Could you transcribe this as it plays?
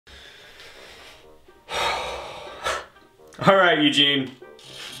Alright, Eugene.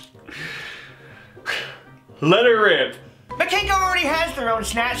 Let her rip. But Kenko already has their own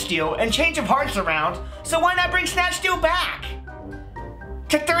Snatch Steal and Change of Hearts around, so why not bring Snatch Steal back?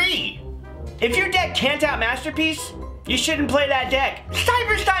 To 3. If your deck can't out Masterpiece, you shouldn't play that deck.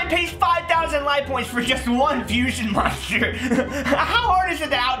 Cyberstein pays 5,000 life points for just one fusion monster. How hard is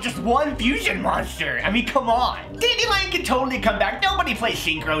it to out just one fusion monster? I mean, come on. Dandelion can totally come back. Nobody plays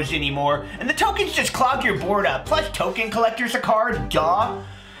Synchros anymore, and the tokens just clog your board up. Plus, Token Collector's a card, duh.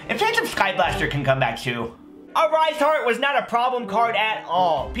 And Phantom Skyblaster can come back too. Arise Heart was not a problem card at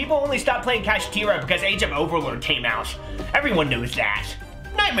all. People only stopped playing Kashtira because Age of Overlord came out. Everyone knows that.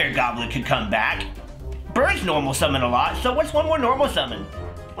 Nightmare Goblin could come back. Birds normal summon a lot, so what's one more normal summon?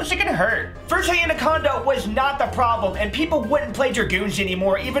 What's it gonna hurt? Verte Anaconda was not the problem, and people wouldn't play Dragoons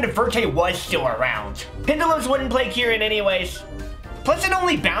anymore even if Verte was still around. Pendulums wouldn't play Kieran anyways. Plus it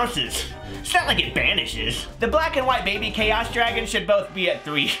only bounces. It's not like it banishes. The black and white baby Chaos Dragons should both be at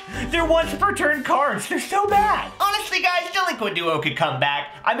 3. They're once per turn cards. They're so bad. Honestly, guys, Delinquent Duo could come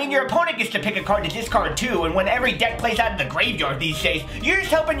back. I mean, your opponent gets to pick a card to discard too, and when every deck plays out of the graveyard these days, you're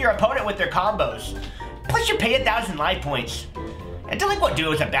just helping your opponent with their combos. Plus, you pay 1,000 life points. And Delinquent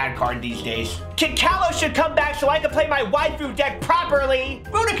Duo is a bad card these days. Kid Kalos should come back so I can play my waifu deck properly.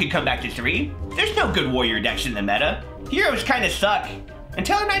 Rhoda could come back to 3. There's no good warrior decks in the meta. Heroes kinda suck. And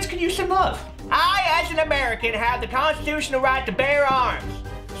Taylor Knights could use some love. I, as an American, have the constitutional right to bear arms.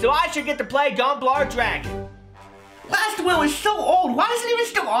 So I should get to play Gumblar Dragon. Last Will is so old. Why is it even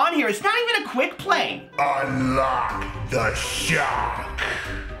still on here? It's not even a quick play. Unlock the shock.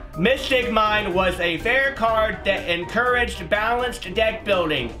 Mystic Mind was a fair card that encouraged balanced deck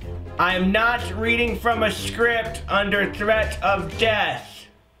building. I am not reading from a script under threat of death.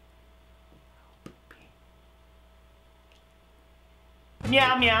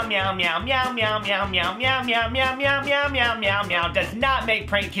 Meow meow meow meow meow meow meow meow meow meow meow meow meow meow meow meow does not make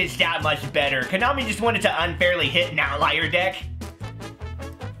Prank Kids that much better. Konami just wanted to unfairly hit an outlier deck.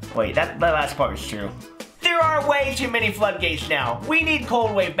 Wait, that last part was true. There are way too many floodgates now. We need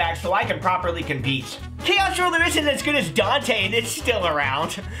Cold Wave back so I can properly compete. Chaos Ruler isn't as good as Dante and it's still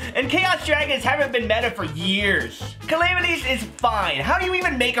around. And Chaos Dragons haven't been meta for years. Calamities is fine. How do you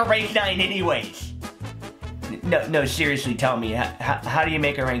even make a rank 9 anyways? No, seriously, tell me, how do you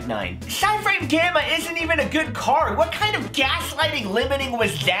make a rank 9? Psyframe Gamma isn't even a good card. What kind of gaslighting limiting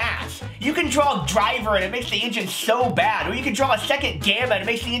was that? You can draw Driver and it makes the engine so bad, or you can draw a second Gamma and it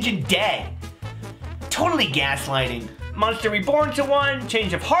makes the engine dead. Totally gaslighting. Monster Reborn to 1,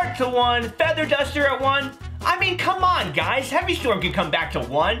 Change of Heart to 1, Feather Duster at 1. I mean, come on, guys. Heavy Storm can come back to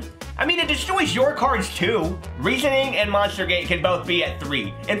 1. I mean, it destroys your cards too. Reasoning and Monster Gate can both be at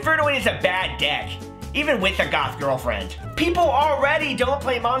 3. Infernoid is a bad deck, even with a goth girlfriend. People already don't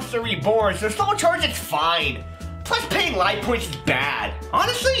play Monster Reborn, so Soul Charge is fine. Plus, paying life points is bad.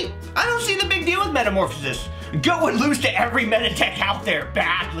 Honestly, I don't see the big deal with Metamorphosis. Go and lose to every meta deck out there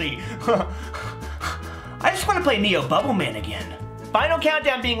badly. I just want to play Neo Bubbleman again. Final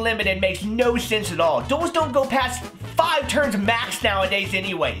Countdown being limited makes no sense at all. Duels don't go past 5 turns max nowadays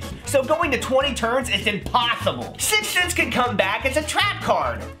anyways, so going to 20 turns is impossible. Sixth Sense can come back as a trap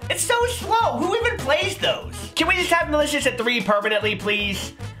card. It's so slow, who even plays those? Can we just have Malicious at 3 permanently,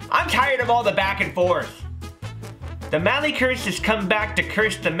 please? I'm tired of all the back and forth. The Mally Curse has come back to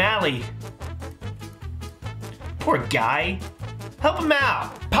curse the Mally. Poor guy. Help him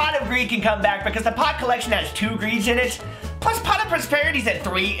out. Pot of Greed can come back because the Pot collection has 2 greeds in it. Plus Pot of Prosperity's at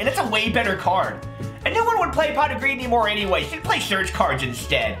 3, and it's a way better card. And no one would play Pot of Greed anymore anyway, so you'd play Search cards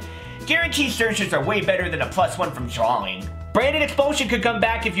instead. Guaranteed searches are way better than a +1 from drawing. Branded Expulsion could come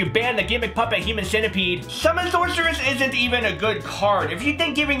back if you ban the Gimmick Puppet Human Centipede. Summon Sorceress isn't even a good card. If you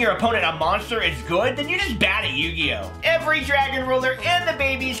think giving your opponent a monster is good, then you're just bad at Yu-Gi-Oh! Every Dragon Ruler and the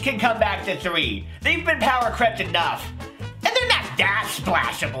babies can come back to 3. They've been power crept enough. And they're not that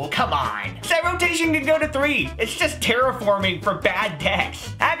splashable, come on. Set Rotation can go to 3. It's just terraforming for bad decks.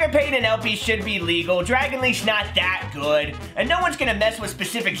 Agapane and LP should be legal. Dragon Leash not that good. And no one's gonna mess with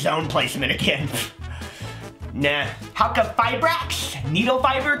specific zone placement again. Nah. Halka Fibrax, Needle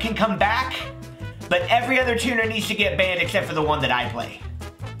Fiber can come back. But every other tuner needs to get banned except for the one that I play.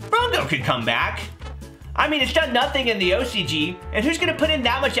 Brongo could come back. I mean, it's done nothing in the OCG, and who's gonna put in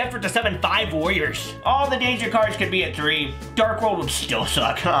that much effort to summon 5 warriors? All the danger cards could be at 3. Dark World would still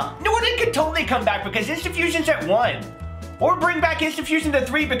suck, huh? Norden could totally come back because Insta-Fusion's at 1. Or bring back Insta-Fusion to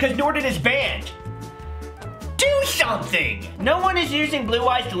 3 because Norden is banned. Do something! No one is using Blue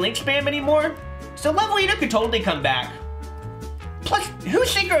Eyes to link spam anymore, so Level Eater could totally come back. Plus, who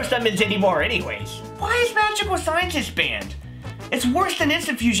synchro summons anymore anyways? Why is Magical Scientist banned? It's worse than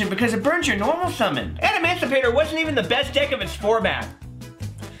Instant Fusion because it burns your normal summon. And Emancipator wasn't even the best deck of its format.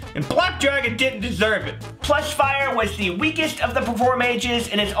 And Black Dragon didn't deserve it. Plus Fire was the weakest of the Perform Mages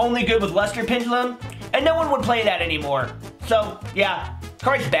and it's only good with Luster Pendulum. And no one would play that anymore. So, yeah,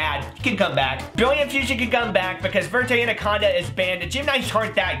 card's bad. It can come back. Brilliant Fusion can come back because Verte Anaconda is banned and Gym Knights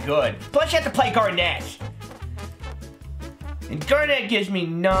aren't that good. Plus you have to play Garnet. And Garnet gives me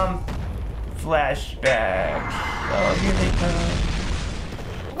numb flashbacks. Oh, here they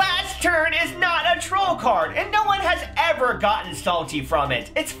come. Last Turn is not a troll card, and no one has ever gotten salty from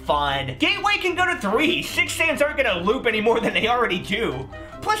it. It's fun. Gateway can go to 3. 6 Sams aren't gonna loop any more than they already do.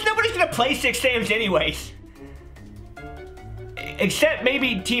 Plus, nobody's gonna play 6 Sams anyways. Except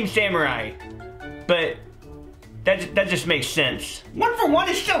maybe Team Samurai. But that just makes sense. 1-for-1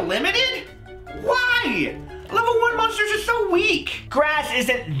 is still limited? Why? Level 1 monsters are so weak. Grass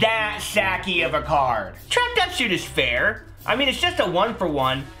isn't that sacky of a card. Trap Death Suit is fair. I mean, it's just a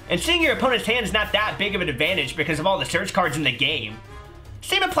 1-for-1, and seeing your opponent's hand is not that big of an advantage because of all the search cards in the game.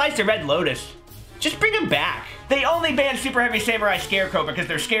 Same applies to Red Lotus. Just bring them back. They only banned Super Heavy Samurai Scarecrow because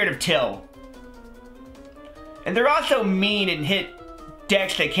they're scared of Till. And they're also mean and hit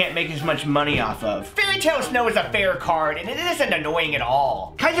decks they can't make as much money off of. Fairy Tale Snow is a fair card, and it isn't annoying at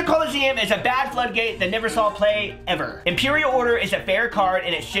all. Kaiser Coliseum is a bad floodgate that never saw play ever. Imperial Order is a fair card,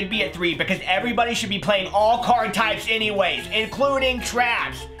 and it should be at 3 because everybody should be playing all card types anyways, including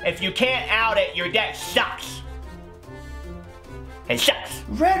traps. If you can't out it, your deck sucks. It sucks.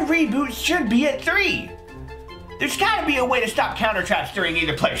 Red Reboot should be at 3. There's gotta be a way to stop counter traps during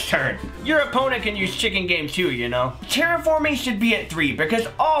either player's turn. Your opponent can use chicken game too, you know. Terraforming should be at 3 because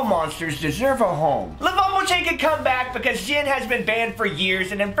all monsters deserve a home. Lavomoche can come back because Jin has been banned for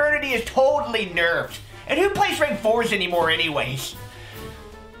years and Infernity is totally nerfed. And who plays rank 4s anymore anyways?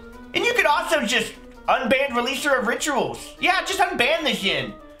 And you could also just unban Releaser of Rituals. Yeah, just unban the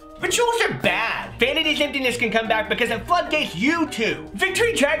Jin. Rituals are bad. Vanity's Emptiness can come back because it floodgates you too.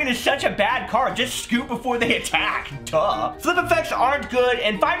 Victory Dragon is such a bad card. Just scoop before they attack. Duh. Flip effects aren't good,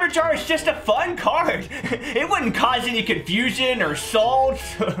 and Fiber Jar is just a fun card. It wouldn't cause any confusion or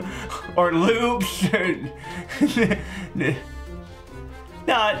salts or loops.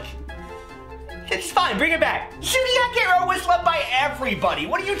 Nah. It's fine, bring it back. Zodiac Arrow was loved by everybody.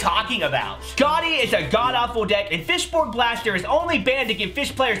 What are you talking about? Scotty is a god-awful deck, and Fishborg Blaster is only banned to give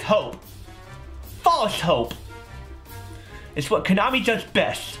Fish players hope. False hope. It's what Konami does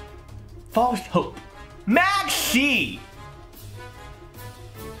best. False hope. Max C.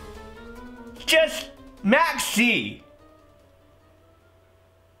 Just Max C.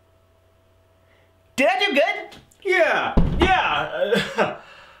 Did I do good? Yeah.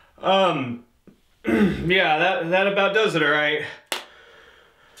 Yeah, that about does it, all right.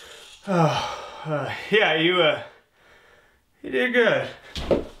 Yeah, you did good.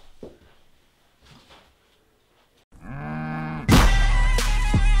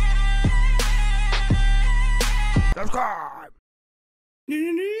 Subscribe.